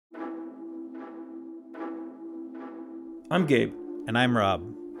I'm Gabe. And I'm Rob.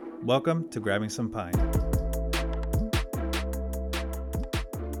 Welcome to Grabbing Some Pine.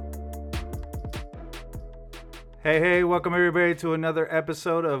 Hey, welcome everybody to another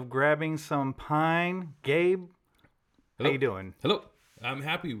episode of Grabbing Some Pine. Gabe, Hello. how you doing? Hello. I'm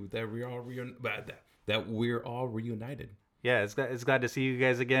happy that we're all reunited. Yeah, it's glad to see you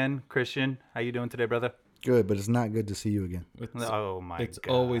guys again. Christian, how you doing today, brother? Good, but it's not good to see you again. Oh my It's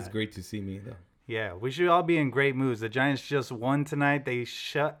God. always great to see me though. Yeah, we should all be in great moods. The Giants just won tonight. They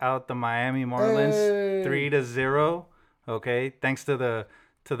shut out the Miami Marlins 3-0. Okay, thanks to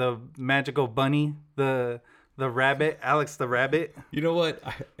the magical bunny, the rabbit, Alex the rabbit. You know what?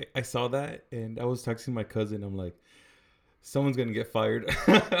 I saw that and I was texting my cousin. I'm like, someone's gonna get fired.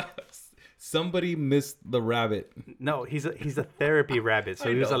 Somebody missed the rabbit. No, he's a therapy rabbit, so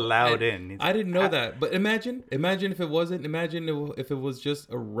he was allowed in. I didn't know that, but imagine if it wasn't. Imagine if it was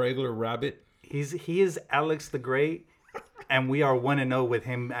just a regular rabbit. He is Alex the Great, and we are 1-0 with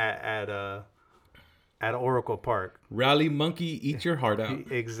him at Oracle Park. Rally monkey, eat your heart out.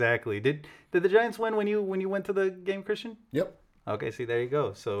 Exactly. Did the Giants win when you went to the game, Christian? Yep. Okay, see, there you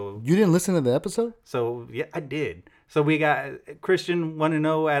go. So You didn't listen to the episode? yeah, I did. So we got Christian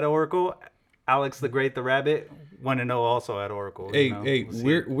 1-0 at Oracle, Alex the Great the Rabbit 1-0 also at Oracle. Hey,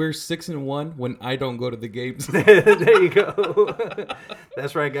 we'll we're 6-1 when I don't go to the games. there you go.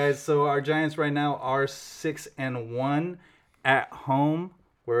 That's right, guys. So our Giants right now are 6-1 at home.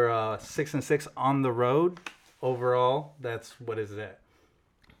 We're 6-6 on the road. Overall, that's what is that?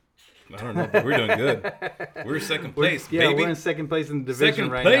 I don't know, but we're doing good. We're second place, baby. We're in second place in the division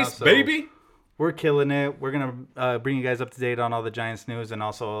Second right place, now. So baby. we're killing it. We're gonna bring you guys up to date on all the Giants news and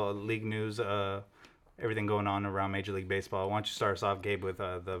also league news. Everything going on around Major League Baseball. Why don't you start us off, Gabe, with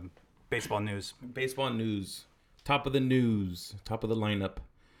the baseball news? Baseball news. Top of the news. Top of the lineup.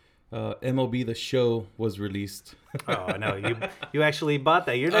 MLB The Show was released. Oh, no. You actually bought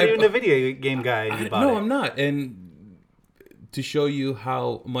that. You're not even a video game guy. You bought it. I'm not. And to show you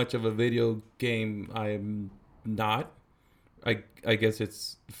how much of a video game I'm not, I guess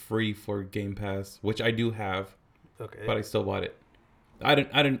it's free for Game Pass, which I do have. Okay. But I still bought it. I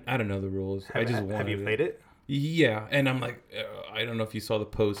don't know the rules. I just wanted Have you played it? Yeah, and I'm like, I don't know if you saw the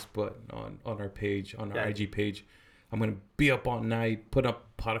post, but on our page, on our IG page, I'm gonna be up all night, put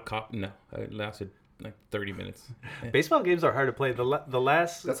up pot of coffee. No, it lasted like 30 minutes. Baseball games are hard to play. The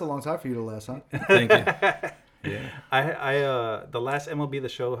last That's a long time for you to last, huh? Thank you. Yeah. I the last MLB The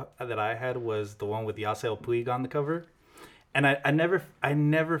Show that I had was the one with Yasiel Puig on the cover. And I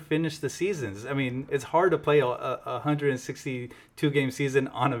never finished the seasons. I mean, it's hard to play a 162 game season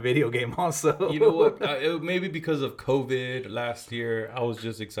on a video game. Also, You know what? Maybe because of COVID last year, I was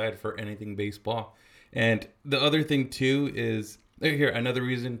just excited for anything baseball. And the other thing too is here another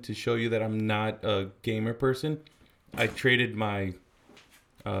reason to show you that I'm not a gamer person. I traded my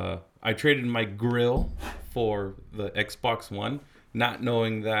grill for the Xbox One, not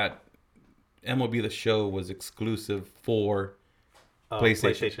knowing that MLB The Show was exclusive for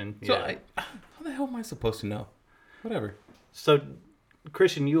PlayStation. So Yeah. how the hell am I supposed to know? Whatever. So,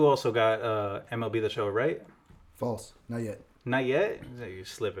 Christian, you also got MLB The Show, right? False. Not yet. Not yet. You're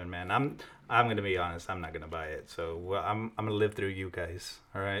slipping, man. I'm gonna be honest. I'm not gonna buy it. So I'm gonna live through you guys.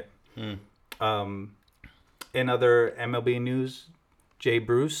 All right. In other MLB news, Jay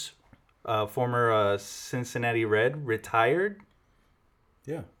Bruce, former Cincinnati Red, retired.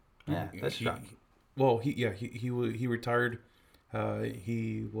 Yeah. Yeah, that's shocking. He retired.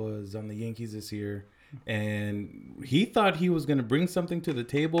 He was on the Yankees this year, and he thought he was going to bring something to the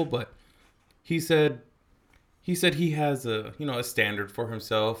table, but he said he has a standard for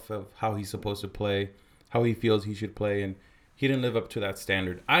himself of how he's supposed to play, how he feels he should play, and he didn't live up to that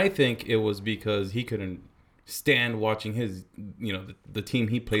standard. I think it was because he couldn't stand watching his the team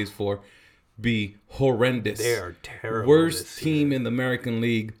he plays for be horrendous. They are terrible. Worst team in the American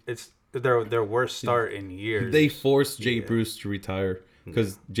League. It's their worst start in years. They forced Jay Bruce to retire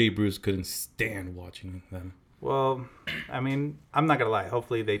because Jay Bruce couldn't stand watching them. Well, I mean, I'm not gonna lie.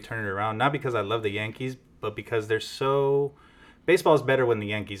 Hopefully, they turn it around. Not because I love the Yankees, but because they're so. Baseball is better when the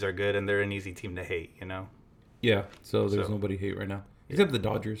Yankees are good, and they're an easy team to hate. You know. Yeah. So there's nobody hate right now except the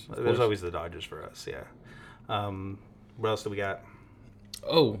Dodgers. There's always the Dodgers for us. Yeah. What else do we got?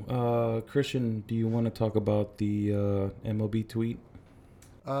 Christian, do you want to talk about the MLB tweet?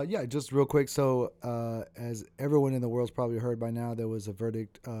 Yeah, just real quick. So, as everyone in the world's probably heard by now, there was a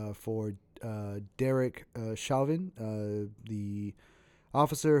verdict for Derek Chauvin, the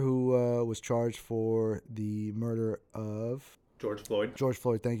officer who was charged for the murder of George Floyd. George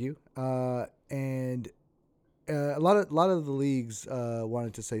Floyd. Thank you. And a lot of the leagues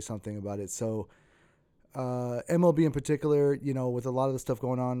wanted to say something about it. So MLB in particular, you know, with a lot of the stuff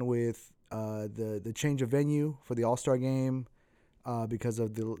going on with the change of venue for the All-Star game, because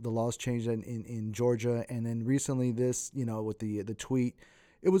of the laws changed in Georgia, and then recently this, you know, with the tweet,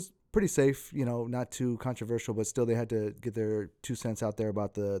 it was pretty safe, you know, not too controversial, but still they had to get their 2 cents out there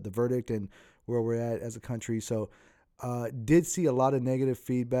about the verdict and where we're at as a country. So did see a lot of negative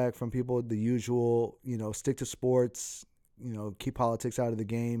feedback from people, the usual, you know, stick to sports, you know, keep politics out of the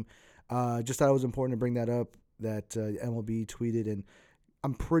game. Just thought it was important to bring that up, that MLB tweeted, and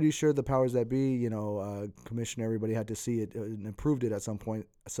I'm pretty sure the powers that be, you know, commissioner, everybody had to see it and approved it at some point.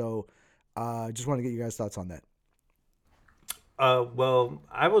 So just want to get you guys' thoughts on that. Well,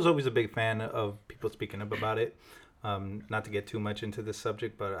 I was always a big fan of people speaking up about it. Not to get too much into this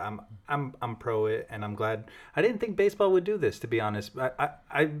subject, but I'm pro it, and I'm glad. I didn't think baseball would do this, to be honest.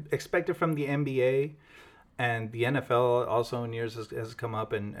 I expected from the NBA, and the NFL also in years has come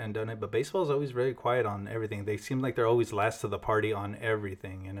up and done it, but baseball is always very quiet on everything. They seem like they're always last to the party on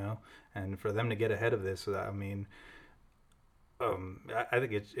everything, you know. And for them to get ahead of this, I mean, I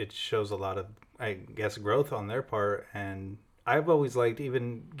think it shows a lot of, I guess, growth on their part. And I've always liked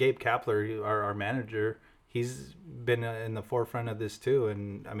even Gabe Kapler, our manager. He's been in the forefront of this too,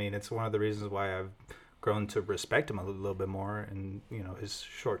 and I mean, it's one of the reasons why I've grown to respect him a little bit more, and you know, his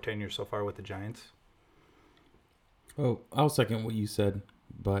short tenure so far with the Giants. Oh, I'll second what you said,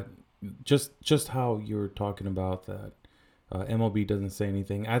 but just how you were talking about that MLB doesn't say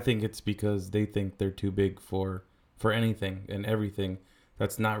anything. I think it's because they think they're too big for anything and everything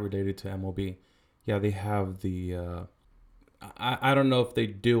that's not related to MLB. Yeah, they have the. I don't know if they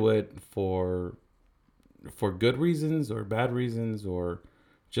do it for good reasons or bad reasons, or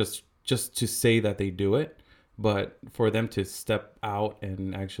just to say that they do it, but for them to step out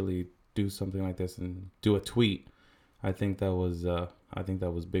and actually do something like this and do a tweet, I think that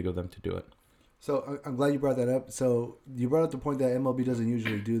was big of them to do it. So I'm glad you brought that up. So you brought up the point that MLB doesn't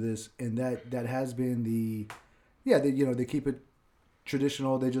usually do this, and that has been they keep it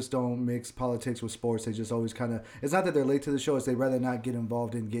traditional. They just don't mix politics with sports. They just always kind of, it's not that they're late to the show, it's they'd rather not get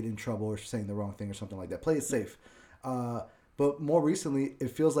involved and get in trouble or saying the wrong thing or something like that. Play it safe. But more recently, it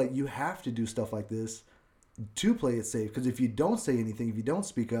feels like you have to do stuff like this to play it safe, because if you don't say anything, if you don't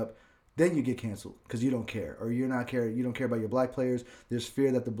speak up, then you get canceled because you don't care, or you don't care about your black players. There's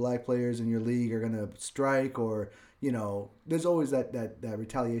fear that the black players in your league are going to strike, or, you know, there's always that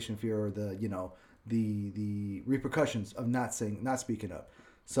retaliation fear, or the, you know, the repercussions of not speaking up.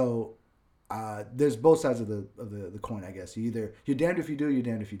 So there's both sides of the coin, I guess. You're damned if you do, you're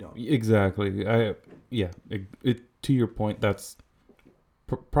damned if you don't. Exactly. To your point, that's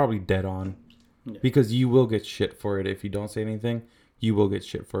probably dead on. Yeah. Because you will get shit for it if you don't say anything. You will get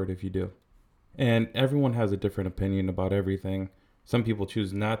shit for it if you do. And everyone has a different opinion about everything. Some people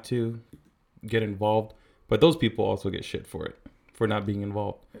choose not to get involved, but those people also get shit for it, for not being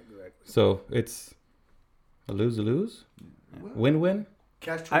involved. Exactly. So it's a lose-lose, win-win,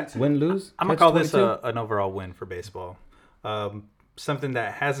 win-lose. I'm going to call this an overall win for baseball. Something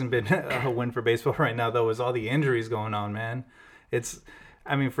that hasn't been a win for baseball right now, though, is all the injuries going on, man.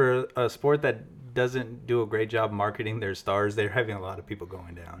 For a sport that doesn't do a great job marketing their stars, they're having a lot of people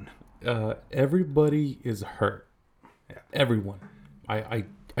going down. Everybody is hurt. Yeah. Everyone. I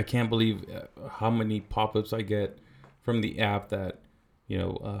can't believe how many pop-ups I get from the app that, you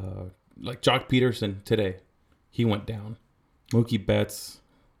know, like Jock Peterson today, he went down. Mookie Betts,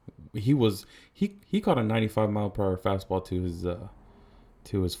 he caught a 95-mile-per-hour fastball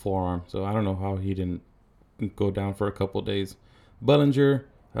to his forearm. So I don't know how he didn't go down for a couple of days. Bellinger,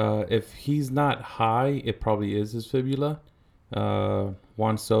 if he's not high, it probably is his fibula.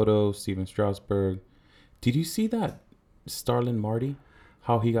 Juan Soto, Steven Strasburg. Did you see that Starlin Marte?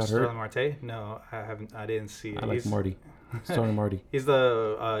 How he got hurt? Starlin Marte? No, I haven't. I didn't see it. I like Marty. Starlin Marte. He's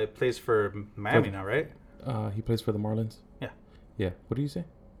he plays for Miami now, right? He plays for the Marlins. Yeah. Yeah. What do you say?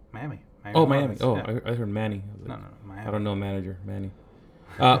 Miami. Miami. Marlins. Oh, yeah. I heard Manny. No, Miami. I don't know manager Manny.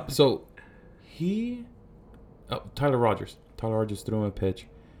 So Tyler Rogers. Tyler Rogers threw him a pitch,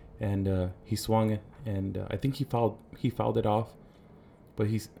 and he swung it, and I think he fouled it off, but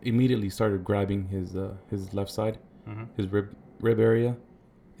he immediately started grabbing his left side, his rib area,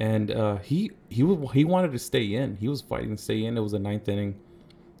 and he wanted to stay in. He was fighting to stay in. It was the 9th inning,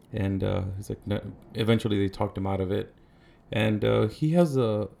 and he's like, no, eventually they talked him out of it, and he has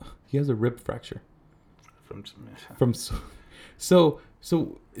a rib fracture. So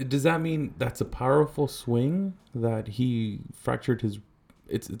does that mean that's a powerful swing that he fractured his?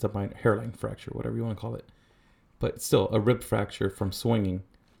 It's a hairline fracture, whatever you want to call it, but still a rib fracture from swinging.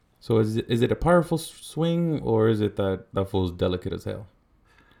 So is it a powerful swing, or is it that fool's delicate as hell?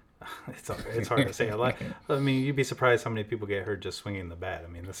 it's hard to say a lot. I mean, you'd be surprised how many people get hurt just swinging the bat.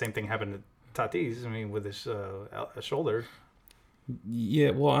 I mean, the same thing happened to Tatis. I mean, with his shoulder.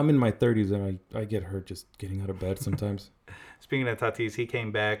 Yeah, well, I'm in my 30s and I get hurt just getting out of bed sometimes. Speaking of Tatis, he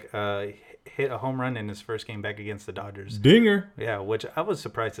came back, hit a home run in his first game back against the Dodgers. Dinger. Yeah, which I was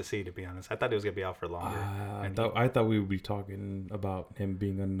surprised to see, to be honest. I thought he was gonna be out for longer. I thought we would be talking about him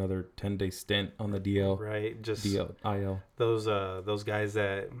being another 10-day stint on the DL. Right, just IL. Those guys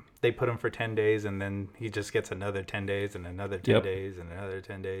that they put him for 10 days and then he just gets another 10 days and another 10 days and another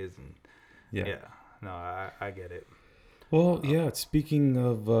 10 days and yeah. No, I get it. Well, yeah. Speaking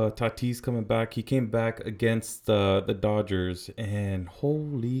of Tatis coming back, he came back against the Dodgers, and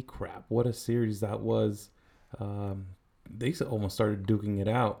holy crap, what a series that was! They almost started duking it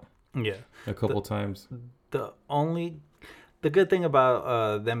out. Yeah, a couple times. The good thing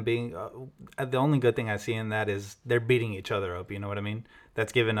about them being the only good thing I see in that is they're beating each other up. You know what I mean?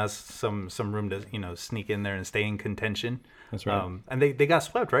 That's given us some room to sneak in there and stay in contention. That's right. And they got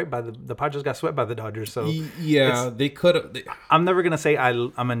swept, right? By the Padres got swept by the Dodgers. So yeah, they could have. I'm never gonna say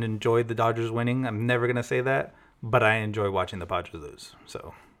I'm gonna enjoy the Dodgers winning. I'm never gonna say that, but I enjoy watching the Padres lose.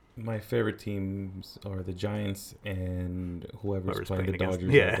 So my favorite teams are the Giants and whoever's playing the against,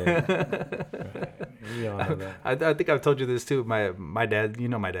 Dodgers. Yeah. We all know that. I think I've told you this too. My dad,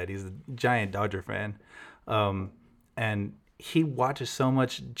 my dad, he's a giant Dodger fan, and he watches so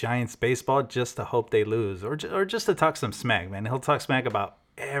much Giants baseball just to hope they lose or just to talk some smack, man. He'll talk smack about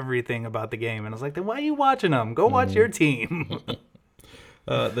everything about the game. And I was like, then why are you watching them? Go watch your team.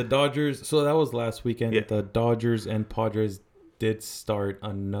 The Dodgers. So that was last weekend. Yeah. The Dodgers and Padres did start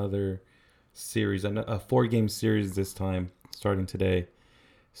another series, a 4-game series this time, starting today.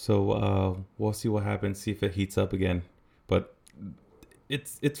 So we'll see what happens, see if it heats up again. But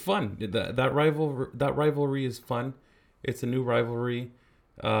it's fun. That rivalry is fun. It's a new rivalry.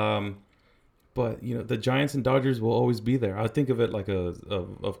 But the Giants and Dodgers will always be there. I think of it like a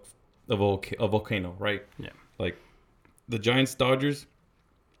volcano, right? Yeah. Like the Giants Dodgers,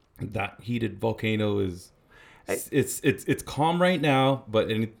 that heated volcano is it's calm right now, but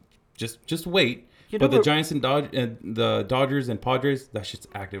just wait. But the Giants and the Dodgers and Padres, that shit's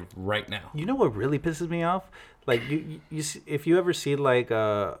active right now. You know what really pisses me off? Like you if you ever see like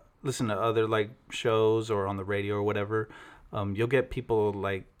listen to other like shows or on the radio or whatever, you'll get people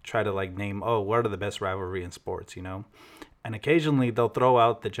like try to like name, what are the best rivalry in sports, and occasionally they'll throw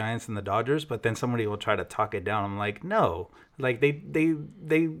out the Giants and the Dodgers, but then somebody will try to talk it down. I'm like, no, like they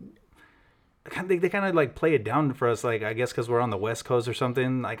kind of like play it down for us, like I guess because we're on the West Coast or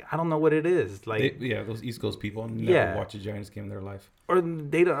something. Like I don't know what it is. Like those East Coast people never watch a Giants game in their life, or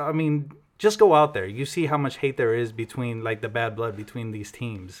they don't. I mean, just go out there. You see how much hate there is between like the bad blood between these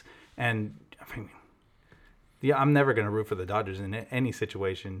teams. And I mean, I'm never gonna root for the Dodgers in any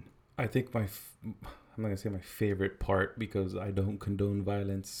situation. I think I'm not gonna say my favorite part because I don't condone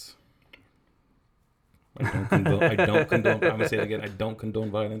violence. I don't condone. I'm gonna say it again. I don't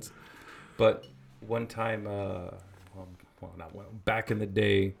condone violence. But one time, back in the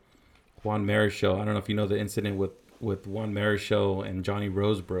day, Juan Marichal. I don't know if you know the incident with Juan Marichal and Johnny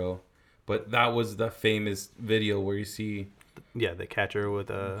Roseboro, but that was the famous video where you see. Yeah, the catcher with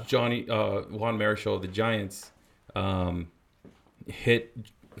Juan Marichal of the Giants hit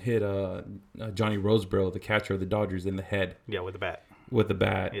Johnny Roseboro, the catcher of the Dodgers, in the head. Yeah, with the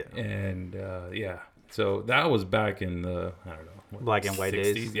bat. Yeah. And so that was back in the black and white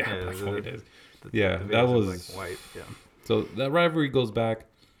 60s. days. Yeah, black and white days. That was black and white. Yeah. So that rivalry goes back.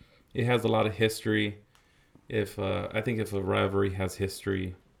 It has a lot of history. I think if a rivalry has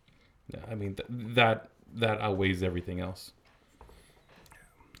history, I mean that outweighs everything else.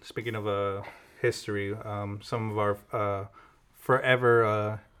 Speaking of history, some of our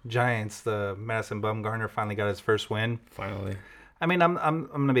forever Giants, the Madison Bumgarner, finally got his first win. Finally. I mean, I'm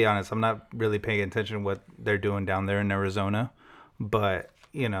gonna be honest. I'm not really paying attention to what they're doing down there in Arizona, but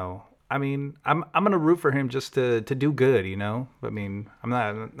I mean, I'm gonna root for him just to do good. I mean, I'm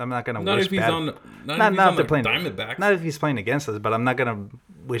not gonna not wish if he's bad. on Not if they're playing Diamondbacks. Not if he's playing against us, but I'm not gonna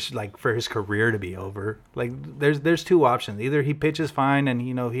wish like for his career to be over. Like there's two options. Either he pitches fine and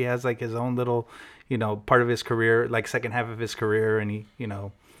he has like his own little part of his career, like second half of his career, and he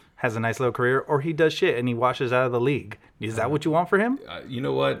has a nice little career, or he does shit and he washes out of the league. Is that what you want for him? You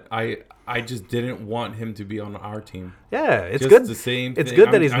know what? I just didn't want him to be on our team. Yeah, it's just good. The same. It's thing.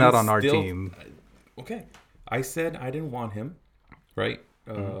 good that he's not on our team. Okay, I said I didn't want him, right?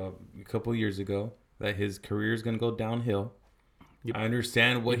 A couple years ago, that his career is gonna go downhill. I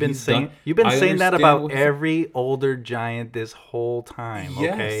understand what You've been he's saying done. you've been I saying that understand about what he's- every older Giant this whole time.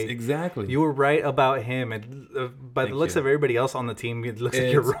 Yes, Okay, exactly. you were right about him, and by the Thank looks you. of everybody else on the team, it looks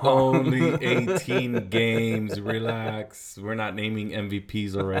like you're It's wrong. only 18 games. Relax. We're not naming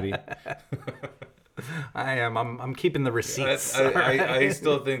MVPs already. I am. I'm keeping the receipts. I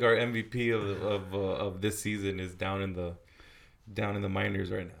still think our MVP of this season is down in the minors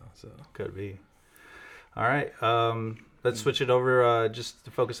right now. So Could be. All right. Let's switch it over just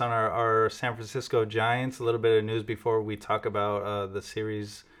to focus on our San Francisco Giants. A little bit of news before we talk about the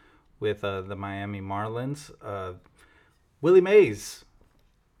series with the Miami Marlins. Willie Mays.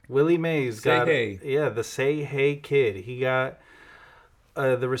 Willie Mays Say got hey. Yeah, the Say Hey kid. He got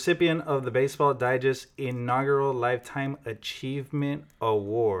the recipient of the Baseball Digest inaugural Lifetime Achievement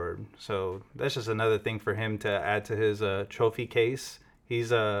Award. So that's just another thing for him to add to his trophy case. He's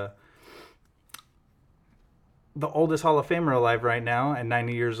the oldest Hall of Famer alive right now at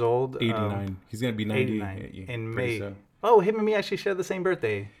 90 years old. 89. He's gonna be 90 89 in pretty May. soon. Oh, him and me actually share the same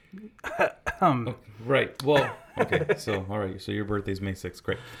birthday. Right. Well. Okay. So all right. So your birthday's May 6th.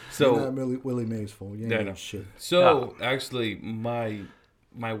 Great. You're So not Willie Mays' fault. You ain't Yeah, I doing know. shit. So actually, my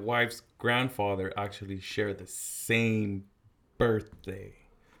wife's grandfather actually shared the same birthday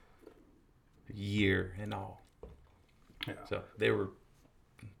year and all. Yeah. So they were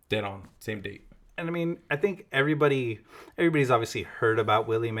dead on same date. And I mean, I think everybody's obviously heard about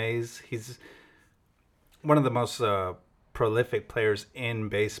Willie Mays. He's one of the most prolific players in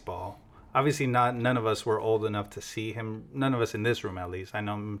baseball. Obviously, none of us were old enough to see him. None of us in this room, at least.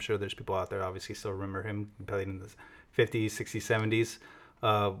 I'm sure there's people out there obviously still remember him. He played in the 50s, 60s,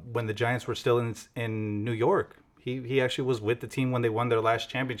 70s when the Giants were still in New York. He actually was with the team when they won their last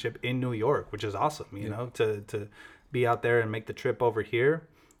championship in New York, which is awesome. You know, to be out there and make the trip over here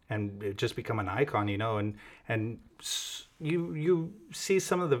and just become an icon. You know, and you see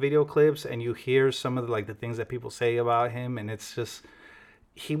some of the video clips and you hear some of the things that people say about him, and it's just.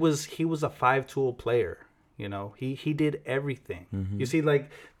 He was a 5-tool player. You know, he did everything. Mm-hmm. You see, the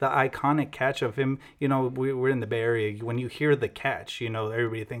iconic catch of him. You know, we're in the Bay Area. When you hear the catch, you know,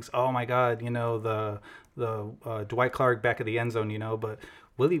 everybody thinks, "Oh my God!" You know, the Dwight Clark back of the end zone. You know, but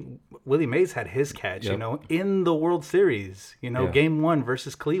Willie Mays had his catch. Yep. You know, in the World Series. You know, Yeah. Game 1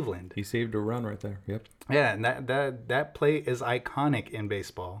 versus Cleveland. He saved a run right there. Yep. Yeah, and that play is iconic in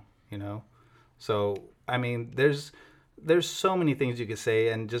baseball, you know. So I mean, there's so many things you could say,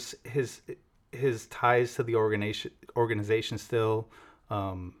 and just his ties to the organization still.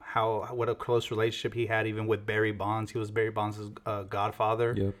 What a close relationship he had even with Barry Bonds. He was Barry Bonds'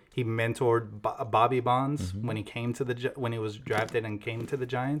 godfather. Yep. He mentored Bobby Bonds when he came to when he was drafted and came to the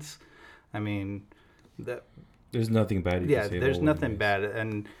Giants. I mean, There's nothing bad. You can say there's about nothing Willie Mays.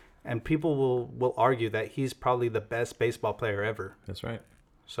 bad, and people will argue that he's probably the best baseball player ever. That's right.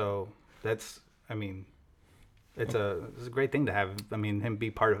 So it's a great thing to have. I mean, him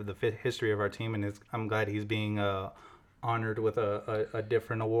be part of the history of our team, and I'm glad he's being honored with a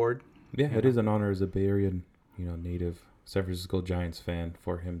different award. Yeah, it is an honor as a Bay Area, native San Francisco Giants fan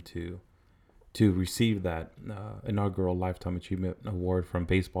for him to receive that inaugural Lifetime Achievement Award from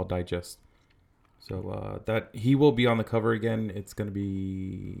Baseball Digest. So that he will be on the cover again. It's going to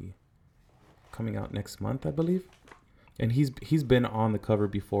be coming out next month, I believe. And he's been on the cover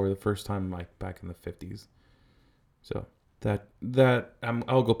before, the first time back in the 50s. So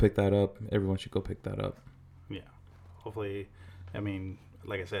I'll go pick that up. Everyone should go pick that up. Yeah, hopefully. I mean,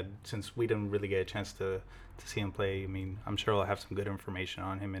 like I said, since we didn't really get a chance to see him play, I mean, I'm sure I'll have some good information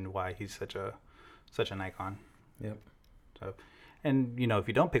on him and why he's such an icon. Yep. So, and if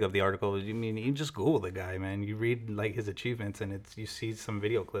you don't pick up the article, you just Google the guy, man. You read his achievements, and you see some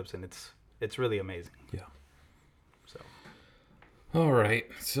video clips, and it's really amazing. Yeah. So. All right.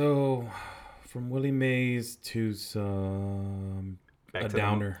 So from Willie Mays to some Back a to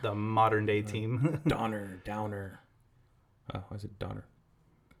downer. the modern day team. Downer. Oh, I said Donner.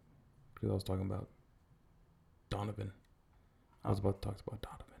 Because I was talking about Donovan. I was about to talk about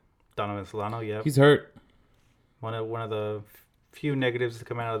Donovan. Donovan Solano, yeah. He's hurt. One of the few negatives to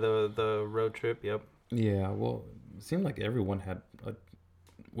come out of the road trip. Yep. Yeah, well, it seemed like everyone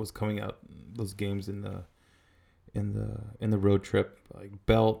was coming out those games in the road trip, like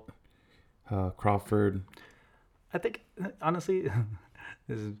Belt, Crawford. I think honestly,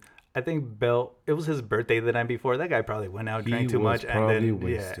 I think Belt. It was his birthday the night before. That guy probably went out, drank too much,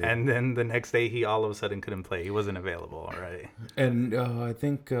 and then the next day he all of a sudden couldn't play. He wasn't available. All right. And I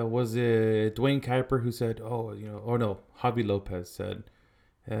think was it Dwayne Kuiper who said, Javi Lopez said,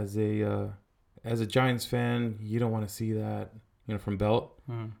 as a Giants fan, you don't want to see that. from Belt.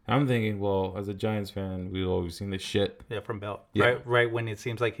 I'm thinking, well, as a Giants fan, we've always seen this shit. Yeah, from Belt. Yeah. Right when it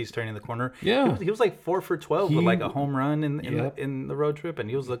seems like he's turning the corner. Yeah. He was like 4 for 12 with like a home run Yep. in the road trip, and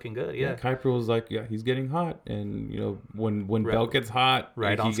he was looking good. Yeah. Kuiper was like, yeah, he's getting hot, and when Right. Belt gets hot,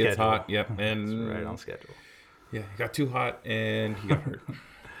 Right he on gets schedule. hot. Yep, and Right on schedule. yeah, he got too hot and he got hurt.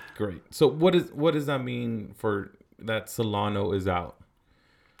 Great. So what does that mean for that Solano is out?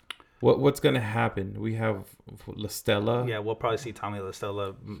 What's gonna happen? We have La Stella. Yeah, we'll probably see Tommy La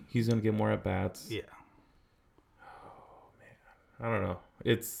Stella. He's gonna get more at bats. Yeah. I don't know.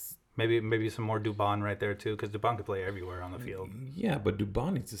 It's Maybe some more Dubon right there too, because Dubon could play everywhere on the field. yeah, but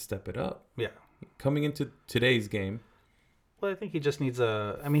Dubon needs to step it up. Yeah. Coming into today's game, Well, I think he just needs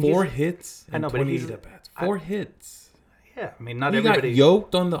a. I mean, 4 he's, hits I and know, but 28 he's- at bats. 4 hits. yeah. I mean, not He everybody. got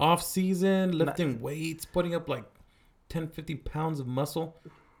yoked on the off season, lifting weights, putting up like 10, 50 pounds of muscle.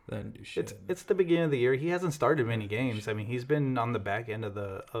 That didn't do shit. It's the beginning of the year. He hasn't started many games. I mean, he's been on the back end of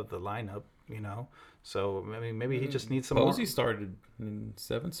the lineup, So I mean, maybe he just needs some Posey more. started in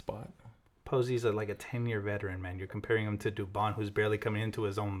 7th spot. Posey's like a 10-year veteran, man. You're comparing him to Dubon, who's barely coming into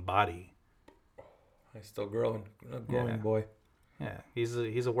his own body. He's still growing, Yeah. boy. Yeah, he's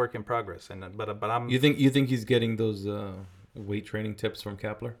a work in progress, but I'm. You think he's getting those weight training tips from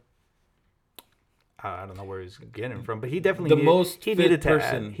Kepler? I don't know where he's getting it from, but he definitely The needed, most he fit needed to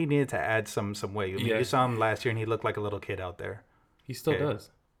person. add, he needed to add some weight. I mean, Yeah. you saw him last year, and he looked like a little kid out there. He still Okay. does.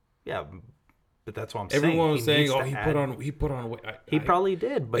 Yeah, but that's what I'm saying. Everyone was saying, needs "Oh, to he add- put on weight." He probably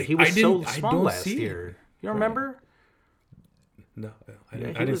did, but he I was so didn't- I small don't last see it. year. You remember? No, I Yeah, didn't, he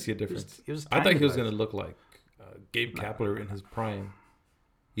I didn't was- see a he was- difference. he was I thought tiny he was last- gonna look like Gabe Kapler in his prime.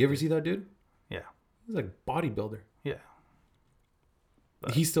 You ever see that dude? Yeah, He's like bodybuilder. yeah.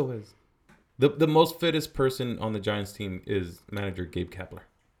 He still is. The most fittest person on the Giants team is manager Gabe Kapler.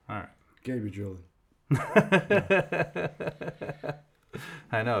 All right. Gabe drilling.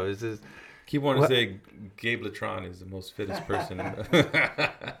 I know. It's just Keep wanting What? to say Gabe Latron is the most fittest person.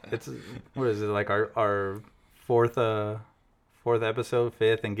 it's what is it like our fourth episode,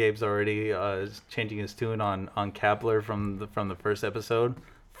 fifth, and Gabe's already changing his tune on Kepler from the first episode.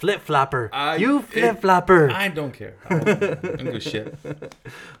 Flip flopper, you flip flopper. I don't care. I don't give a shit.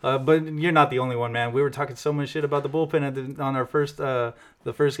 But you're not the only one, man. We were talking so much shit about the bullpen on our first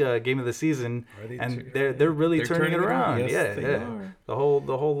game of the season, Are they and tur- they're really they're turning it around. Yes, Yeah, they yeah. are. The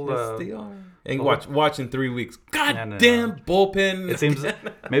whole. Yes, they are. And the watch in 3 weeks. God No, no, no. damn bullpen. It seems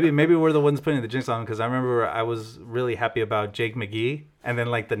maybe we're the ones putting the jinx on because I remember I was really happy about Jake McGee, and then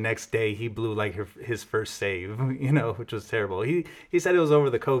like the next day he blew like his first save, which was terrible. He said it was over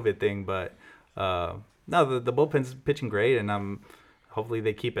the COVID thing, but no, the bullpen's pitching great, and hopefully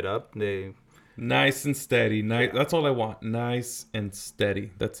they keep it up. They Nice and steady. Nice. That's all I want. Nice and steady.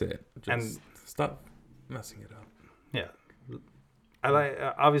 That's it. Just And- stop messing it up. yeah. I like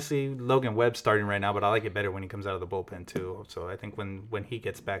obviously Logan Webb's starting right now, but I like it better when he comes out of the bullpen too. So I think when he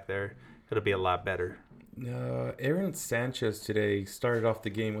gets back there, it'll be a lot better. Aaron Sanchez today started off the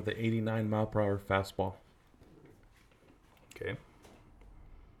game with an 89 mile per hour fastball. Okay.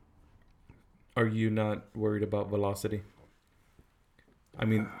 Are you not worried about velocity? I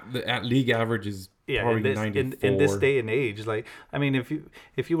mean, the league average is Yeah, probably in 94. in this day and age, like I mean, if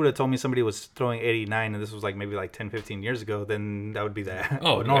you would have told me somebody was throwing 89 and this was like maybe like 10, 15 years ago, then that would be that.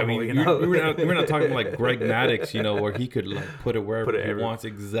 Oh, normal, I mean, you know. we're not talking like Greg Maddox, where he could like put it wherever Put it he everywhere. wants,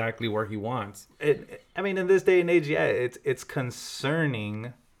 exactly where he wants. I mean, in this day and age, yeah, it's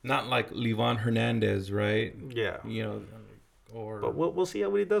concerning. Not like Livan Hernandez, right? Yeah, Or but we'll see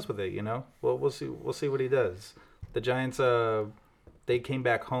what he does with it. We'll see what he does. The Giants, they came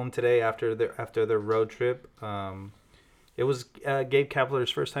back home today after their road trip. It was Gabe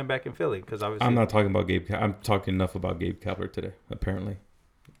Kapler's first time back in Philly because obviously I'm not talking about Gabe. I'm talking enough about Gabe Kapler today, apparently.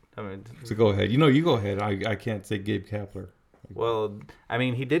 I mean, So go ahead. You go ahead. I can't say Gabe Kapler. well, I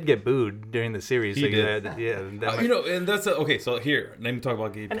mean, he did get booed during the series. He so did. And that's okay. So here, let me talk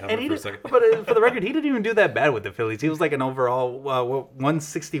about Gabe Kapler he for a did, second. but for the record, he didn't even do that bad with the Phillies. He was like an overall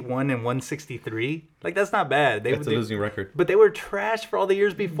 161 and 163. Like that's not bad. It's a losing record. But they were trash for all the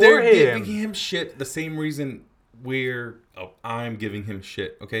years before They're him. giving him shit. The same reason I'm giving him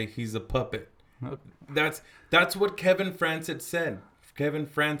shit. Okay, he's a puppet. That's what Kevin Francis said. Kevin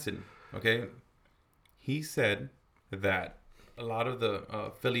Franson. Okay, he said that a lot of the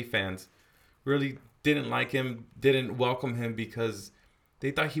Philly fans really didn't like him, didn't welcome him because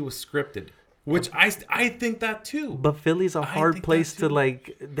they thought he was scripted. Which I think that too. But Philly's a hard think place that to too.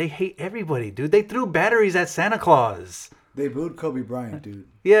 like. They hate everybody, dude. They threw batteries at Santa Claus. They booed Kobe Bryant, dude.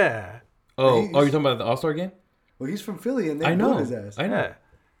 Yeah, Oh, you're talking about the All-Star game? Well, he's from Philly, and they I know. booed his ass. I know. yeah.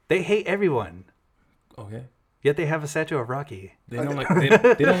 They hate everyone. Okay. Yet they have a statue of Rocky. They don't like. They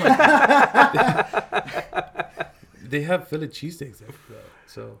don't like. They have Philly cheesesteaks there,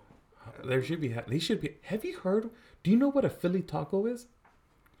 so there should be. They should be. Have you heard? Do you know what a Philly taco is?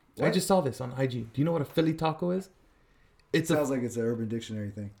 What? I just saw this on IG. Do you know what a Philly taco is? It sounds like it's an Urban Dictionary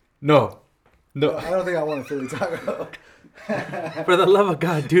thing. No. I don't think I want a Philly taco. For the love of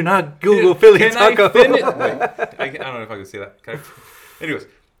God, do not Google Philly Can taco. I finish? Wait, I don't know if I can say that. Anyways,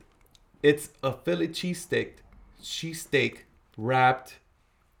 it's a Philly cheesesteak wrapped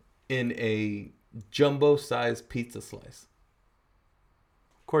in a jumbo-sized pizza slice.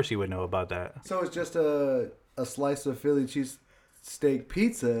 Of course, you would know about that. So it's just a slice of Philly cheesesteak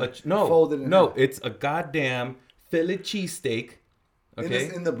pizza No, folded in no, half. it's a goddamn Philly cheesesteak.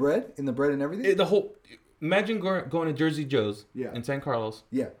 Okay, In the bread and everything. the whole. Imagine going to Jersey Joe's Yeah. in San Carlos.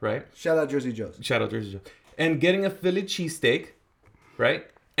 Yeah. Right. Shout out Jersey Joe's. Shout out Jersey Joe's. And getting a Philly cheesesteak, right?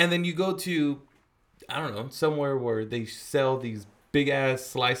 And then you go to, I don't know, somewhere where they sell these big ass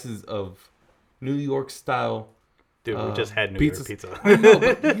slices of New York style. Dude, we just had New York pizza. I know,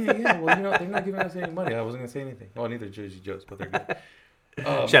 but yeah. Well, you know, they're not giving us any money. I wasn't gonna say anything. Oh, neither Jersey Joe's, but they're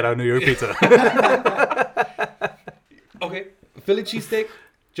good. Shout out New York pizza. Okay, Philly cheesesteak,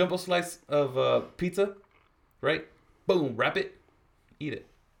 jumbo slice of pizza, right? Boom, wrap it, eat it,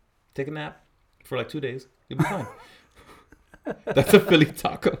 take a nap for like 2 days. You'll be fine. That's a Philly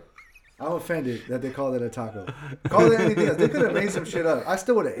taco. I'm offended that they call it a taco. Call it anything else. They could have made some shit up. I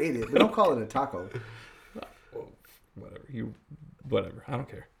still would have ate it, but don't call it a taco. Whatever. I don't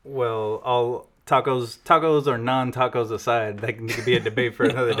care. Well, all tacos or non-tacos aside, that can be a debate for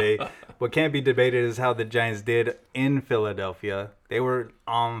another day. What can't be debated is how the Giants did in Philadelphia. They were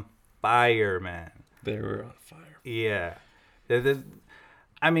on fire, man. They were on fire. Yeah.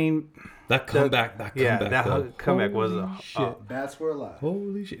 I mean, That comeback. that comeback was a shit. Bats were alive.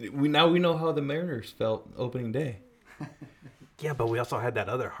 Holy shit. We know how the Mariners felt opening day. yeah, but we also had that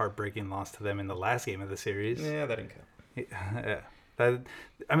other heartbreaking loss to them in the last game of the series. Yeah, that didn't count.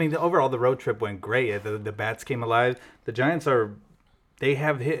 Yeah. Overall, the road trip went great. The bats came alive. The Giants they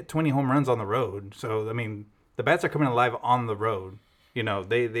have hit 20 home runs on the road. So, I mean, the bats are coming alive on the road. You know,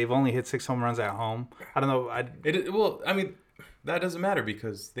 they've only hit 6 home runs at home. I don't know. That doesn't matter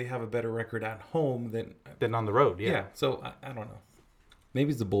because they have a better record at home than on the road. Yeah. So, I don't know. Maybe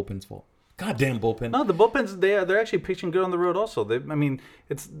it's the bullpen's fault. Goddamn bullpen. No, the bullpens, they're actually pitching good on the road also. They've only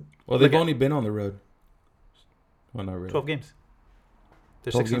been on the road. Well, not really. 12 games.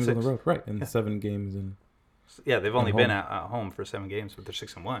 They're 12 6 games and 6. on the road, right? And 7 games in. Yeah, they've only been at home for 7 games, but they're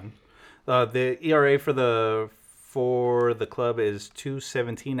 6-1. The ERA for the club is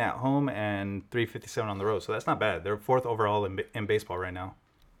 2.17 at home and 3.57 on the road. So that's not bad. They're 4th overall in baseball right now.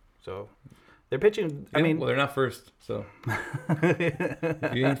 So they're pitching. Yeah, well, they're not first. So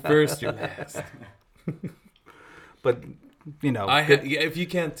if you ain't first, you're last. But if you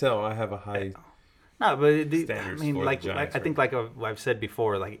can't tell, I have a high. No, but standards for the Giants, I think, like I've said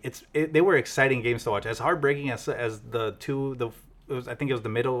before, like they were exciting games to watch. As heartbreaking as the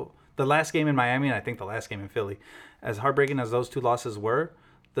last game in Miami and I think the last game in Philly, as heartbreaking as those 2 losses were,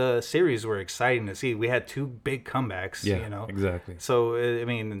 the series were exciting to see. We had 2 big comebacks. Yeah, exactly. So I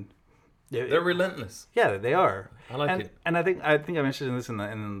mean, they're relentless. Yeah, they are. I like it. And I think I mentioned this in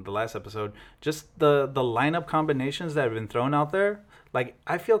the last episode. Just the lineup combinations that have been thrown out there. Like,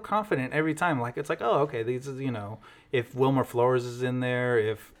 I feel confident every time. Like, it's like, oh, okay, these is, if Wilmer Flores is in there,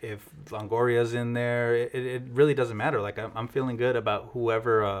 if Longoria's in there, it really doesn't matter. Like, I'm feeling good about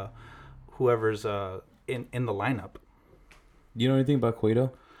whoever's in the lineup. You know anything about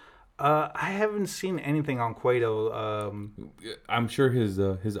Cueto? I haven't seen anything on Cueto. I'm sure his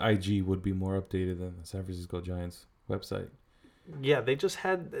IG would be more updated than the San Francisco Giants website. Yeah, they just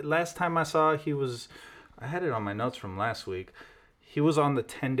had, last time I saw, I had it on my notes from last week. He was on the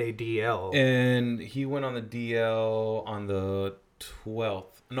 10-day DL. And he went on the DL on the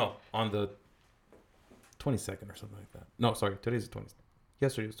 12th. No, on the 22nd or something like that. No, sorry. Today's the 20th.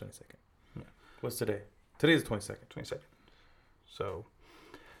 Yesterday was 22nd. Yeah. What's today? Today's the 22nd. 22nd. So,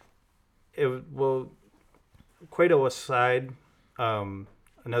 Cueto aside,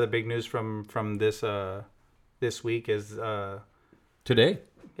 another big news from this week is... today?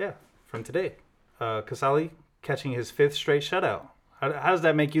 Yeah, from today. Casali catching his 5th straight shutout. How does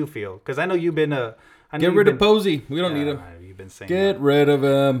that make you feel? Because I know you've been Get rid of Posey. We don't need him. You've been saying Get rid of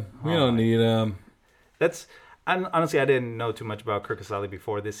him. We don't need him. Honestly, I didn't know too much about Kirk Casali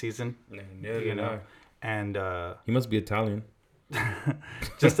before this season. No. And he must be Italian.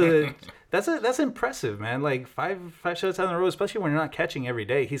 That's impressive, man. Like 5 shutouts in a row, especially when you're not catching every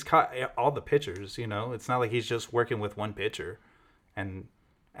day. He's caught all the pitchers. It's not like he's just working with one pitcher, and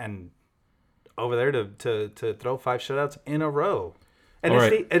over there to throw 5 shutouts in a row. And All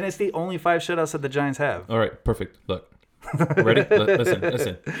it's right. it's the only 5 shutouts that the Giants have. All right, perfect. Look, ready?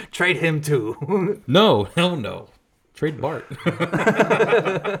 Listen. Trade him too. No, hell no. Trade Bart.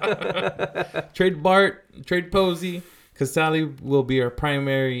 Trade Bart. Trade Posey. Casali will be our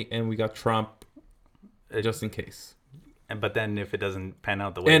primary, and we got Trump just in case. But then if it doesn't pan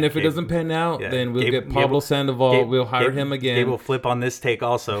out the way, And if it doesn't pan out, yeah, then we'll Gabe- get Pablo Gabe- Sandoval. Gabe- We'll hire Gabe- him again. Gabe will flip on this take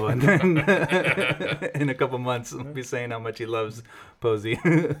also, and then in a couple months we'll be saying how much he loves Posey.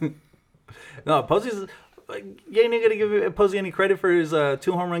 No, Posey's. You ain't gonna give Posey any credit for his 2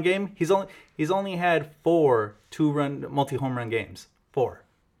 home run game. He's only had 4 2-run multi-home run games. 4.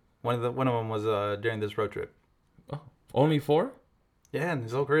 One of them was during this road trip. Oh, only 4? Yeah, in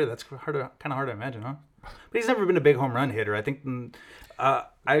his whole career, that's kind of hard to imagine, huh? But he's never been a big home run hitter. I think.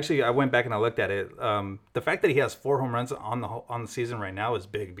 I went back and I looked at it. The fact that he has 4 home runs on the season right now is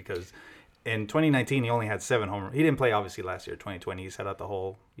big because in 2019 he only had 7 home runs. He didn't play obviously last year. 2020 he sat out the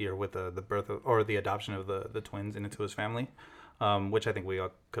whole year with the birth or the adoption of the twins into his family, which I think we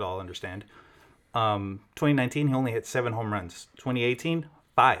could all understand. 2019 he only hit 7 home runs. 2018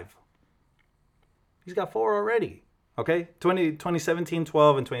 5. He's got 4 already. Okay, 2017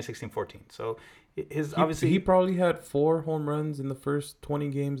 12 and 2016 14. So his obviously he probably had 4 home runs in the first 20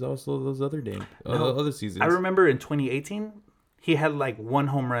 games. Also, those other other seasons. I remember in 2018 he had like 1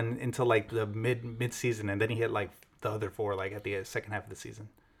 home run until like the mid season, and then he hit like the other 4 like at the second half of the season.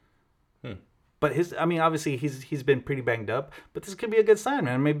 But obviously he's been pretty banged up, but this could be a good sign,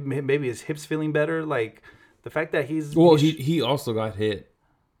 man. Maybe his hips feeling better. Like the fact that he also got hit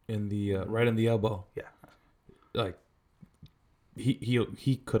in the right in the elbow. Yeah. Like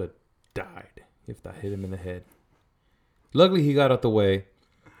he could have died if that hit him in the head. Luckily he got out the way,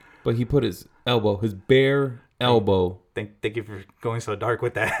 but he put his bare elbow. Thank you for going so dark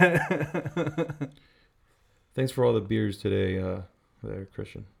with that. Thanks for all the beers today, there,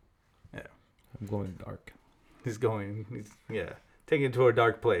 Christian. Yeah. I'm going dark. He's taking it to a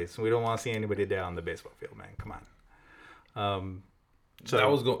dark place. We don't want to see anybody down on the baseball field, man. Come on. So that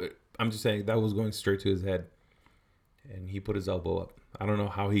was going. I'm just saying that was going straight to his head, and he put his elbow up. I don't know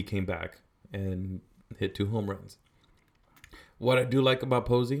how he came back and hit 2 home runs. What I do like about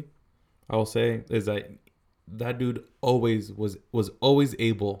Posey, I will say, is that dude always was always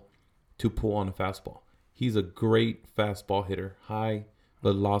able to pull on a fastball. He's a great fastball hitter, high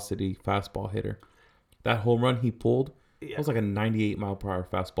velocity fastball hitter. That home run he pulled was like a 98 mile per hour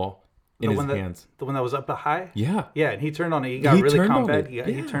fastball in his hands. The one that was up the high? Yeah. Yeah, and he turned on it. He got really compact.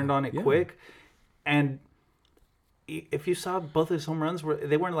 He turned on it Yeah. quick. And if you saw both his home runs,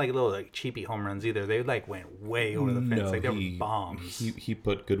 they weren't like little like cheapy home runs either. They like went way over the fence. Like they were bombs. He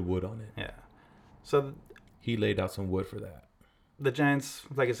put good wood on it. Yeah. So he laid out some wood for that. The Giants,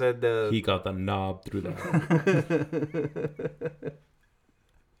 like I said, he got the knob through that.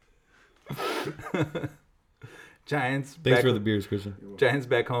 Giants. Thanks for the beers, Christian. Giants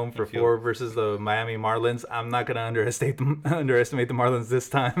back home for 4 versus the Miami Marlins. I'm not gonna underestimate the Marlins this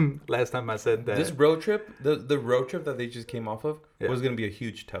time. Last time I said that. This road trip, the road trip that they just came off of, was going to be a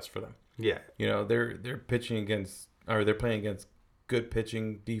huge test for them. Yeah. You know, they're playing against good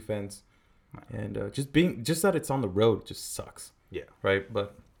pitching, defense, and just that it's on the road just sucks. Yeah. Right,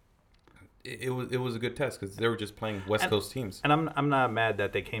 but it was a good test because they were just playing West Coast teams. And I'm not mad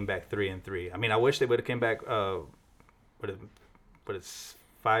that they came back 3-3. I mean, I wish they would have came back. What is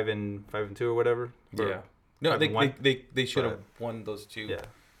 5-2 or whatever? Yeah. No, they should have won those 2. Yeah.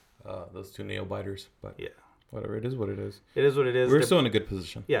 Those 2 nail biters. But yeah, whatever, it is what it is. It is what it is. We're still in a good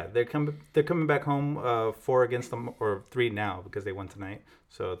position. Yeah, they're coming back home 4 against them, or 3 now because they won tonight.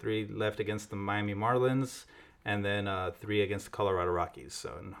 So 3 left against the Miami Marlins, and then 3 against the Colorado Rockies.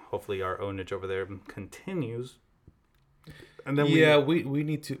 So and hopefully our ownage over there continues. And then we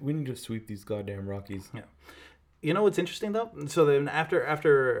need to sweep these goddamn Rockies. Yeah. You know what's interesting though? So then after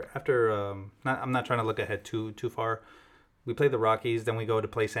I'm not trying to look ahead too far. We play the Rockies, then we go to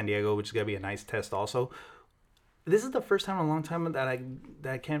play San Diego, which is gonna be a nice test also. This is the first time in a long time that I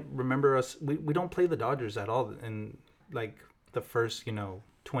can't remember us. We don't play the Dodgers at all in like the first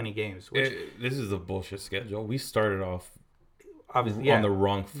 20 games. This is a bullshit schedule. We started off obviously on the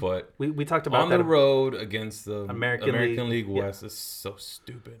wrong foot. We talked about on that the road against the American League West is so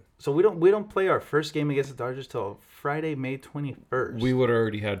stupid. So we don't play our first game against the Dodgers till Friday, May 21st. We would have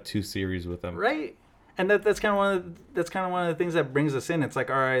already had 2 series with them, right? And that's kind of one of the things that brings us in. It's like,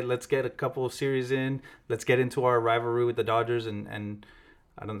 all right, let's get a couple of series in. Let's get into our rivalry with the Dodgers, and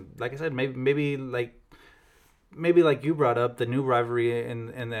I don't, like I said, maybe like you brought up the new rivalry in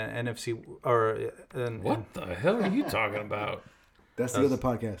the NFC or what the hell are you talking about? That's the other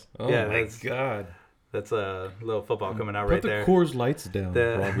podcast. Oh Yeah, my that's- God. That's a little football coming out Put right the there. Coors Lights down,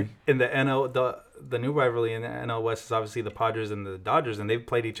 The Robbie. in the NL the new rivalry in the NL West is obviously the Padres and the Dodgers, and they've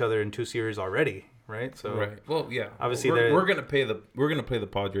played each other in 2 series already, right? So Right. Well, yeah. Obviously, we're gonna play the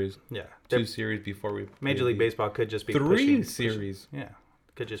Padres yeah, 2 series before we Major play League the Baseball could just be 3 pushing, series. yeah,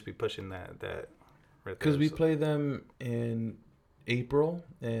 could just be pushing that right Because there, we so. play them in April,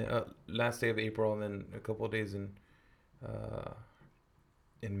 last day of April, and then a couple of days in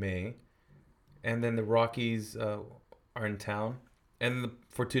May, and then the Rockies are in town, and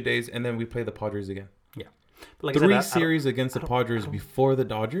for 2 days, and then we play the Padres again. But like I 3 said, series against the Padres before the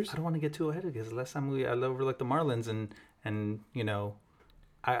Dodgers. I don't want to get too ahead of this. Last time I overlooked the Marlins, and you know,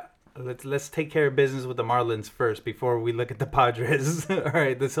 let's take care of business with the Marlins first before we look at the Padres. All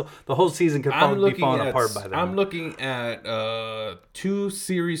right, the whole season could be falling apart by then. I'm looking at 2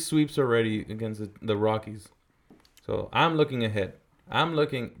 series sweeps already against the Rockies, so I'm looking ahead. I'm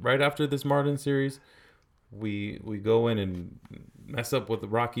looking right after this Marlins series. We go in and mess with the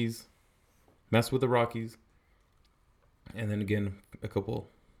Rockies, and then again a couple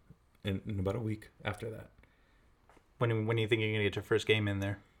in about a week after that. When do you think you're gonna get your first game in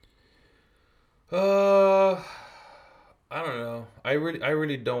there? I don't know. I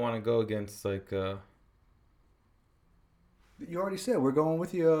really don't want to go against like. You already said we're going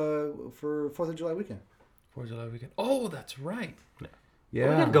with you for 4th of July weekend. 4th of July weekend. Oh, that's right. Yeah. Yeah.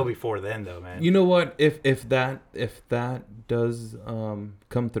 We're gonna go before then, though, man. You know what? If that does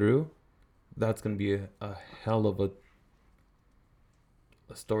come through, that's gonna be a hell of a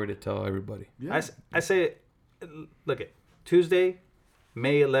story to tell everybody. Yeah. I say, look at Tuesday,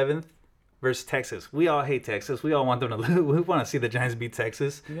 May 11th versus Texas. We all hate Texas. We all want them to lose. We want to see the Giants beat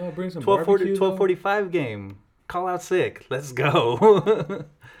Texas. You know, bring some 12:45 game. Call out sick. Let's go.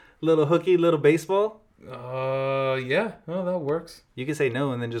 Little hooky, little baseball. Yeah. No, that works. You can say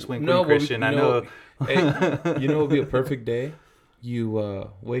no and then just wink, No, wink, Christian. I know. Hey, you know, it would be a perfect day. You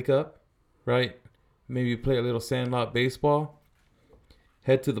wake up, right? Maybe play a little sandlot baseball.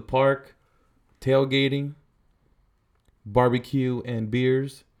 Head to the park, tailgating, barbecue and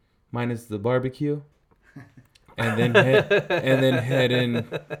beers, minus the barbecue, and then head in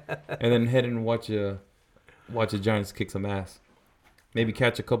and watch the Giants kick some ass. Maybe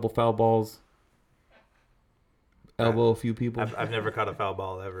catch a couple foul balls, elbow a few people. I've never caught a foul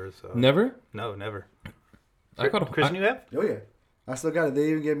ball ever. So Never? No, never. I caught a Christian, you have? Oh yeah, I still got it.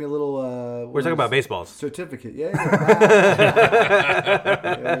 They even gave me a little. We're talking about baseballs. certificate. Yeah.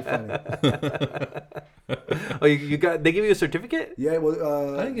 Very funny. Oh, you got? They give you a certificate? Yeah,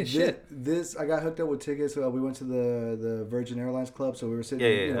 well, I didn't get shit. This I got hooked up with tickets. We went to the Virgin Airlines Club, so we were sitting,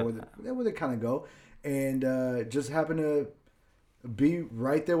 Yeah. where they kind of go, and just happened to be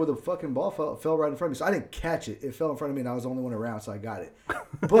right there where the fucking ball fell right in front of me. So I didn't catch it; it fell in front of me, and I was the only one around, so I got it.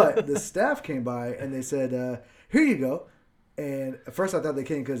 But the staff came by and they said, "Here you go." And at first I thought they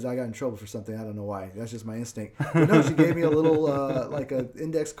came because I got in trouble for something. I don't know why. That's just my instinct. But no, she gave me a little like an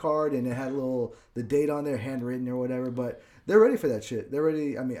index card, and it had the date on there, handwritten or whatever. But they're ready for that shit. They're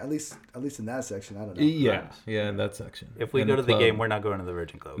ready. I mean, at least in that section. I don't know. Yeah, in that section. If we In go to the club. game, we're not going to the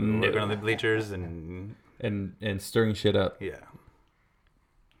Virgin Club. No. We're going to the bleachers and and stirring shit up. yeah.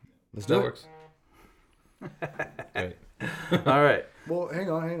 Let's do That it. works. Right. All right. Well, hang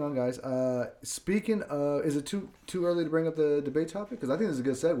on, guys. Speaking of, is it too early to bring up the debate topic? Because I think this is a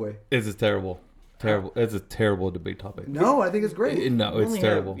good segue. It's a terrible. It's a terrible debate topic. No, I think it's great. No, it's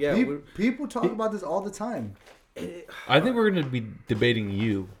terrible. People talk about this all the time. I think we're going to be debating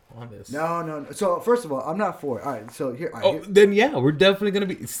you on this. No. So first of all, I'm not for it. All right. So here. All right, Oh, then yeah, we're definitely going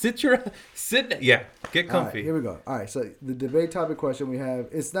to be sit. Yeah, get all right, comfy. here we go. All right. So the debate topic question we have,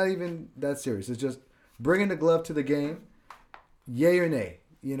 it's not even that serious. It's just bringing the glove to the game. Yay or nay?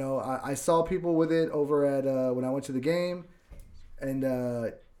 You know, I saw people with it over at when I went to the game, and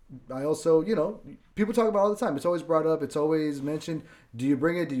I also, you know, people talk about it all the time. It's always brought up. It's always mentioned. Do you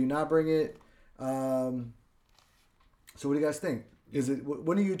bring it? Do you not bring it? So what do you guys think? Is it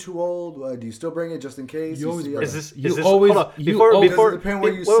when are you too old? Do you still bring it just in case? You always see bring other- Is this You hold always- on. you Before always- Does it depend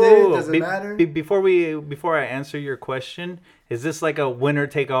where you whoa, sit? whoa, whoa. Does it matter? Before I answer your question, is this like a winner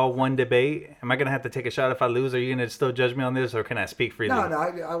take all one debate? Am I gonna have to take a shot if I lose? Are you gonna still judge me on this, or can I speak freely? No,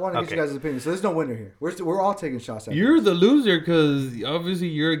 I want to get Okay. you guys' opinion. So there's no winner here. We're all taking shots at You're the loser because obviously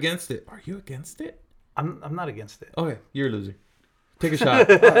you're against it. Are you against it? I'm not against it. Okay, you're a loser. Take a shot.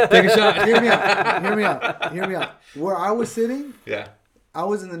 Take a shot. Hear me out. Where I was sitting, Yeah. I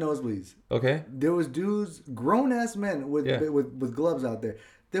was in the nosebleeds. Okay. There was dudes, grown ass men with Yeah. with gloves out there.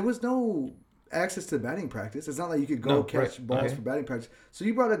 There was no access to batting practice. It's not like you could go No, catch right. balls Okay. for batting practice. So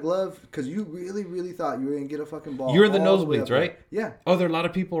you brought a glove because you really, really thought you were going to get a fucking ball. You're in the all way nosebleeds, up there. right? Yeah. Oh, there are a lot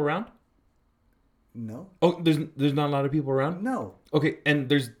of people around? No. Oh, there's not a lot of people around? No. Okay, and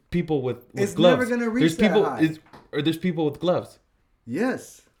there's people with It's gloves. never gonna reach there's that people, high. Or there's people with gloves.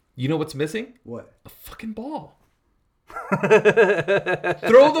 Yes. You know what's missing? What? A fucking ball.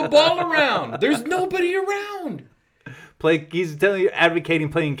 Throw the ball around. There's nobody around. He's telling you, advocating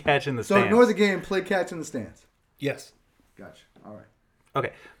playing catch in the So stands. ignore the game, play catch in the stands. Yes. Gotcha. All right.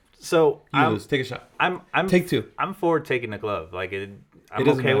 Okay, so You lose. Take a shot. I'm Take two. I'm for taking a glove. Like I'm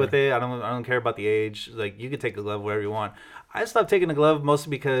doesn't okay with matter. it. I don't care about the age. Like you could take a glove wherever you want. I stopped taking a glove mostly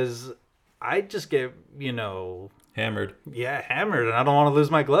because I just get Hammered. hammered, and I don't want to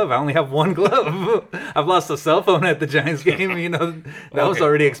lose my glove. I only have one glove. I've lost a cell phone at the Giants game. That was Okay.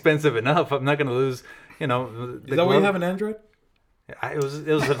 already expensive enough. I'm not gonna lose. The Is that why you have an Android? It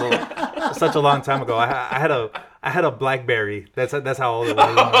was such a long time ago. I had a BlackBerry. That's how old it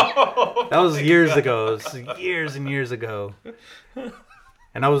was. That was years ago. It was years and years ago.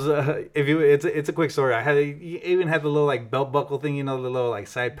 And I was it's a quick story. You even had the little like belt buckle thing, the little like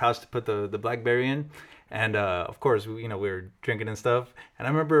side pouch to put the BlackBerry in. And of course, we were drinking and stuff. And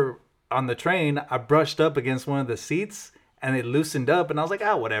I remember on the train, I brushed up against one of the seats, and it loosened up. And I was like,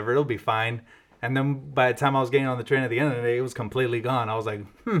 whatever, it'll be fine. And then by the time I was getting on the train at the end of the day, it was completely gone. I was like,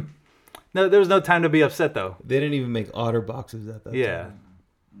 No, there was no time to be upset though. They didn't even make otter boxes at that Yeah. time.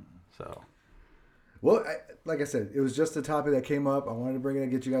 So. Well, like I said, it was just a topic that came up. I wanted to bring it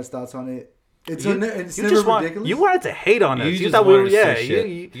and get you guys' thoughts on it. It's You never just ridiculous. you wanted to hate on us. You You just thought we wanted were, to stir yeah.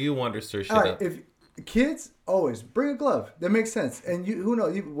 shit. You wanted to stir shit All right, up. if kids always bring a glove, that makes sense. And who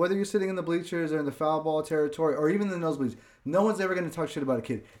knows, whether you're sitting in the bleachers or in the foul ball territory or even the nosebleeds, no one's ever going to talk shit about a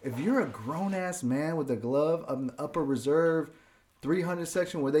kid. If you're a grown ass man with a glove of an upper reserve 300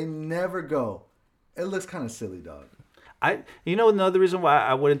 section where they never go, it looks kind of silly, dog. Another reason why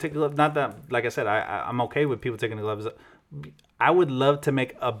I wouldn't take a glove, not that, like I said, I'm okay with people taking the gloves. I would love to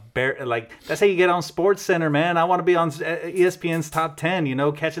make a that's how you get on Sports Center, man. I want to be on ESPN's top 10,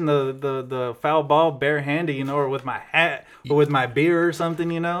 catching the foul ball barehanded, or with my hat or with my beer or something,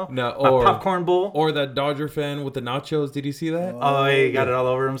 No, my or popcorn bowl. Or that Dodger fan with the nachos. Did you see that? Oh, he got it all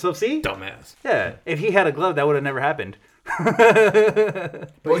over himself. See? Dumbass. Yeah. If he had a glove, that would have never happened.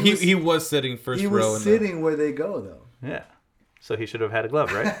 Well, he was sitting first He row. was sitting where they go, though. Yeah. So he should have had a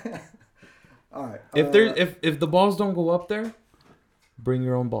glove, right? All right. If the balls don't go up there, bring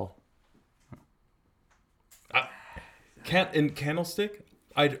your own ball. In Candlestick,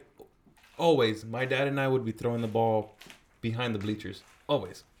 my dad and I would be throwing the ball behind the bleachers.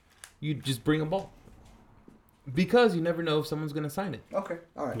 Always. You just bring a ball. Because you never know if someone's going to sign it. Okay.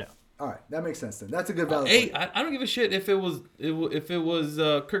 All right. No. All right. That makes sense then. That's a good valid Hey, point. I don't give a shit if it was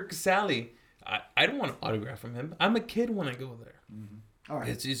Kirk Casale. I don't want to autograph from him. I'm a kid when I go there. All right.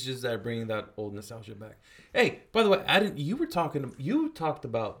 It's just that bringing that old nostalgia back. Hey, by the way, you talked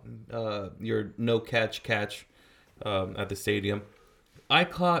about your no catch at the stadium. I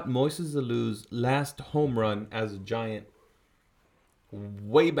caught Moises Alou's last home run as a Giant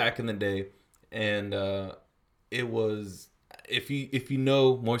way back in the day, and it was if you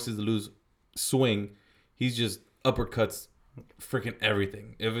know Moises Alou's swing, he's just uppercuts freaking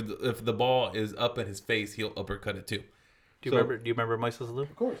everything. If the ball is up at his face, he'll uppercut it too. Do you remember Moises Alou?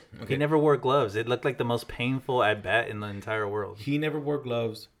 Of course. He never wore gloves. It looked like the most painful at bat in the entire world. He never wore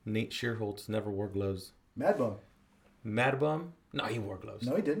gloves. Nate Shearholtz never wore gloves. Mad Bum. Mad Bum? No, he wore gloves.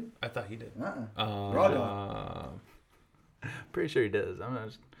 No, he didn't. I thought he did. Raw dog. Pretty sure he does. I'm not.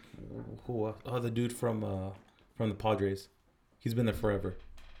 Who else? Oh, the dude from the Padres. He's been there forever.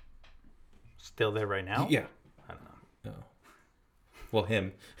 Still there right now? Yeah. I don't know. No. Well,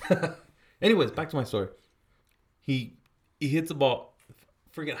 him. Anyways, back to my story. He hits the ball,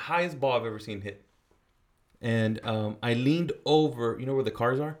 freaking highest ball I've ever seen hit. And I leaned over, you know where the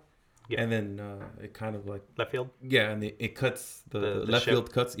cars are? Yeah. And then it kind of like... Left field? Yeah, and it cuts, the left Chev-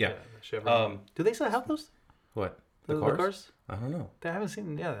 field cuts. Yeah. the Chevrolet. Do they still have those? What? The cars? I don't know. They haven't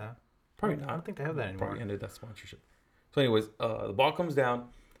seen. Yeah. Probably I not. don't think they have that anymore. Probably ended that sponsorship. So anyways, the ball comes down.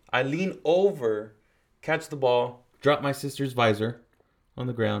 I lean over, catch the ball, drop my sister's visor on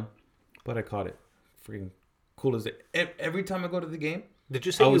the ground, but I caught it. Freaking cool as it. Every time I go to the game. Did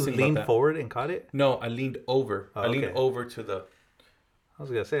you say I you always think about leaned that. forward and caught it? No, I leaned over. Oh, I leaned okay. over to the... I was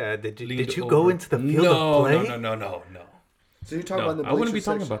gonna say, did you over. go into the field of play? No. So you're talking No, about the bleacher I wouldn't be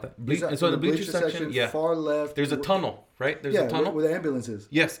talking section. about that. Is So in the bleacher section, yeah. far left. There's a tunnel, right? There's yeah, a tunnel. where the ambulance is.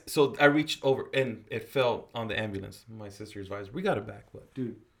 Yes, so I reached over and it fell on the ambulance. My sister's visor. We got it back, but...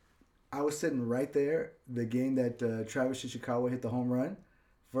 Dude, I was sitting right there. The game that Travis Ishikawa hit the home run.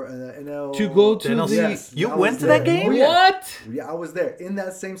 for NL. To go to NLC. the... Yes, You I went was to that there. game? Oh, yeah. What? Yeah, I was there in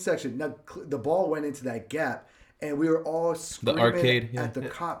that same section. Now the ball went into that gap, and we were all screaming arcade, yeah. at the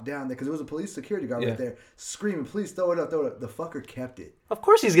cop down there because there was a police security guard Yeah. right there screaming, "Please throw it up, throw it up!" The fucker kept it. Of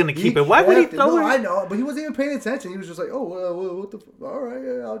course he's gonna keep He it. Why would he kept it. throw No, I it? know, but he wasn't even paying attention. He was just like, "Oh, what the? All right,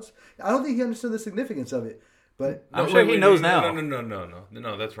 yeah, I'll just." I don't think he understood the significance of it, but I'm sure he knows now.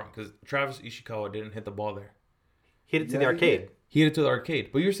 No, that's wrong. Because Travis Ishikawa didn't hit the ball there. Hit it to Yeah, the he arcade. did. He hit it to the arcade.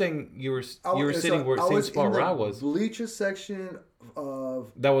 But you're saying you were sitting where same spot where I was. Bleacher section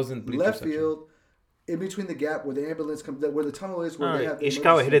of That wasn't bleacher left section. field, in between the gap where the ambulance comes, where the tunnel is, where they have the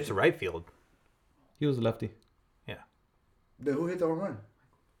Ishikawa hit it emergency to right field. He was a lefty. Yeah. section. Who hit the home run?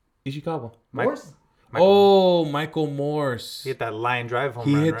 Ishikawa. Morse? Michael Morse. He hit that line drive home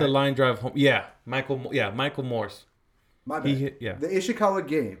He run, hit the right? line drive home. Yeah, Michael Morse. My bad. He hit, yeah. The Ishikawa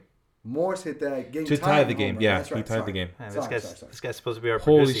game. Morse hit that game To tie tying the game. home run. Yeah, That's right. he tied Sorry. the game. Man, Sorry. this guy's supposed to be our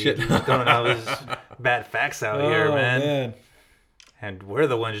Holy producer. shit. He's throwing all his bad facts out here, Oh, man. And we're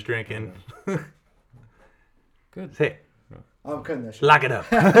the ones drinking. Good. Hey, I'm cutting that shit. lock it up.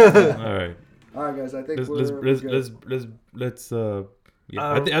 All right. All right, guys. I think Let's we're good.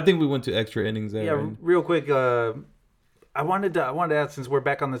 yeah. I think we went to extra innings there. Yeah, and- real quick. I wanted to ask, since we're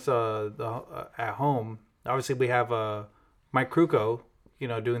back on this at home. Obviously, we have Mike Kruko,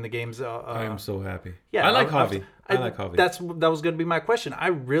 doing the games. I am so happy. Yeah, I like Javi. I like Javi. That was going to be my question. I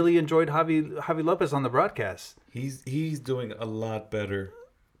really enjoyed Javi Lopez on the broadcast. He's doing a lot better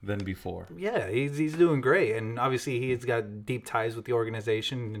than before. Yeah, he's doing great, and obviously he's got deep ties with the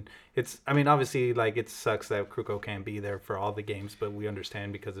organization. And obviously, like, it sucks that Kruko can't be there for all the games, but we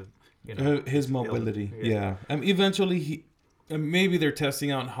understand because of His mobility. Yeah. Eventually maybe they're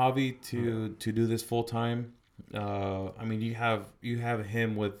testing out Javi to do this full time. You have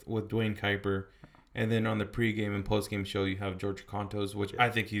him with Dwayne Kuiper, and then on the pregame and postgame show you have George Contos, which I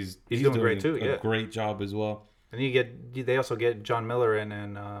think he's doing great too. A great job as well. And they also get John Miller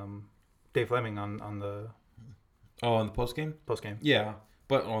and Dave Fleming on the On the postgame. postgame. Yeah,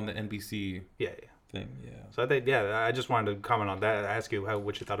 but on the NBC Yeah. thing. Yeah. So I just wanted to comment on that. Ask you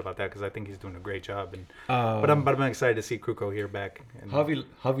what you thought about that, because I think he's doing a great job. And but I'm excited to see Kruko here back. And Javi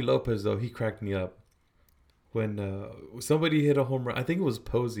Lopez though, he cracked me up when somebody hit a home run. I think it was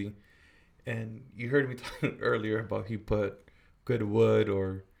Posey, and you heard me talking earlier about he put good wood,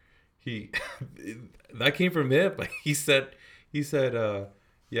 or he that came from him. Like he said he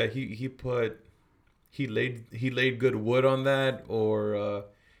laid good wood on that, or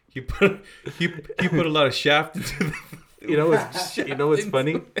he put a lot of shaft into the what's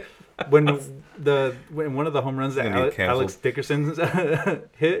funny? When one of the home runs that Gonna get canceled. Alex Dickerson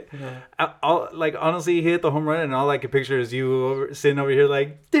hit, honestly, he hit the home run, and all I could picture is you sitting over here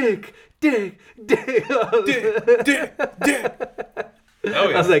like Dick. Oh,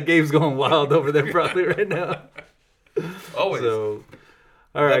 yeah. I was like, Gabe's going wild over there probably right now. Always. So,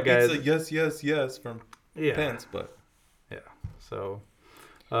 all right, That guys. beats a yes from Pence, but Yeah. So,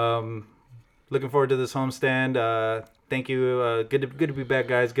 looking forward to this homestand. Thank you. Good to be back,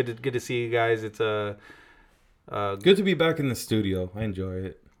 guys. Good to see you guys. It's good to be back in the studio. I enjoy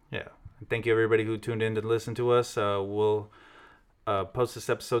it. yeah. Thank you everybody who tuned in to listen to us. We'll post this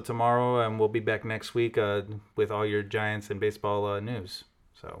episode tomorrow, and we'll be back next week with all your Giants and baseball news.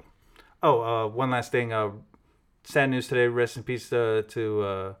 So, one last thing. Sad news today. Rest in peace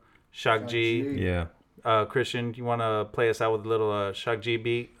to Shock G. Yeah. Christian, you want to play us out with a little Shock G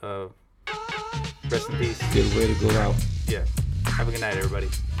beat? Rest in peace. Good way to go out. Yeah. Have a good night, everybody.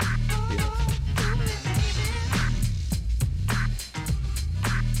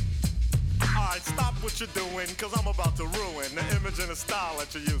 Alright, stop what you're doing, cause I'm about to ruin the image and the style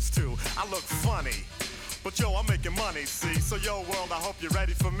that you're used to. I look funny, but yo, I'm making money, see? So yo, world, I hope you're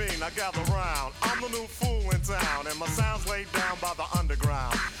ready for me. Now gather round. I'm the new fool in town, and my sound's laid down by the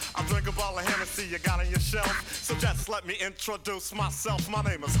underground. I drink a bottle of Hennessy you got on your shelf, so just let me introduce myself. My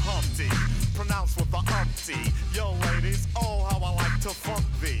name is Humpty, pronounced with the umpty. Yo, ladies, oh, how I like to funk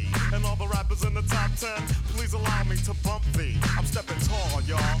thee. And all the rappers in the top 10, please allow me to bump thee. I'm stepping tall,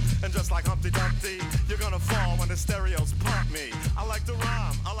 y'all, and just like Humpty Dumpty, you're gonna fall when the stereos pump me. I like to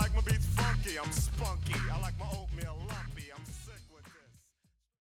rhyme, I like my beats funky, I'm spunky.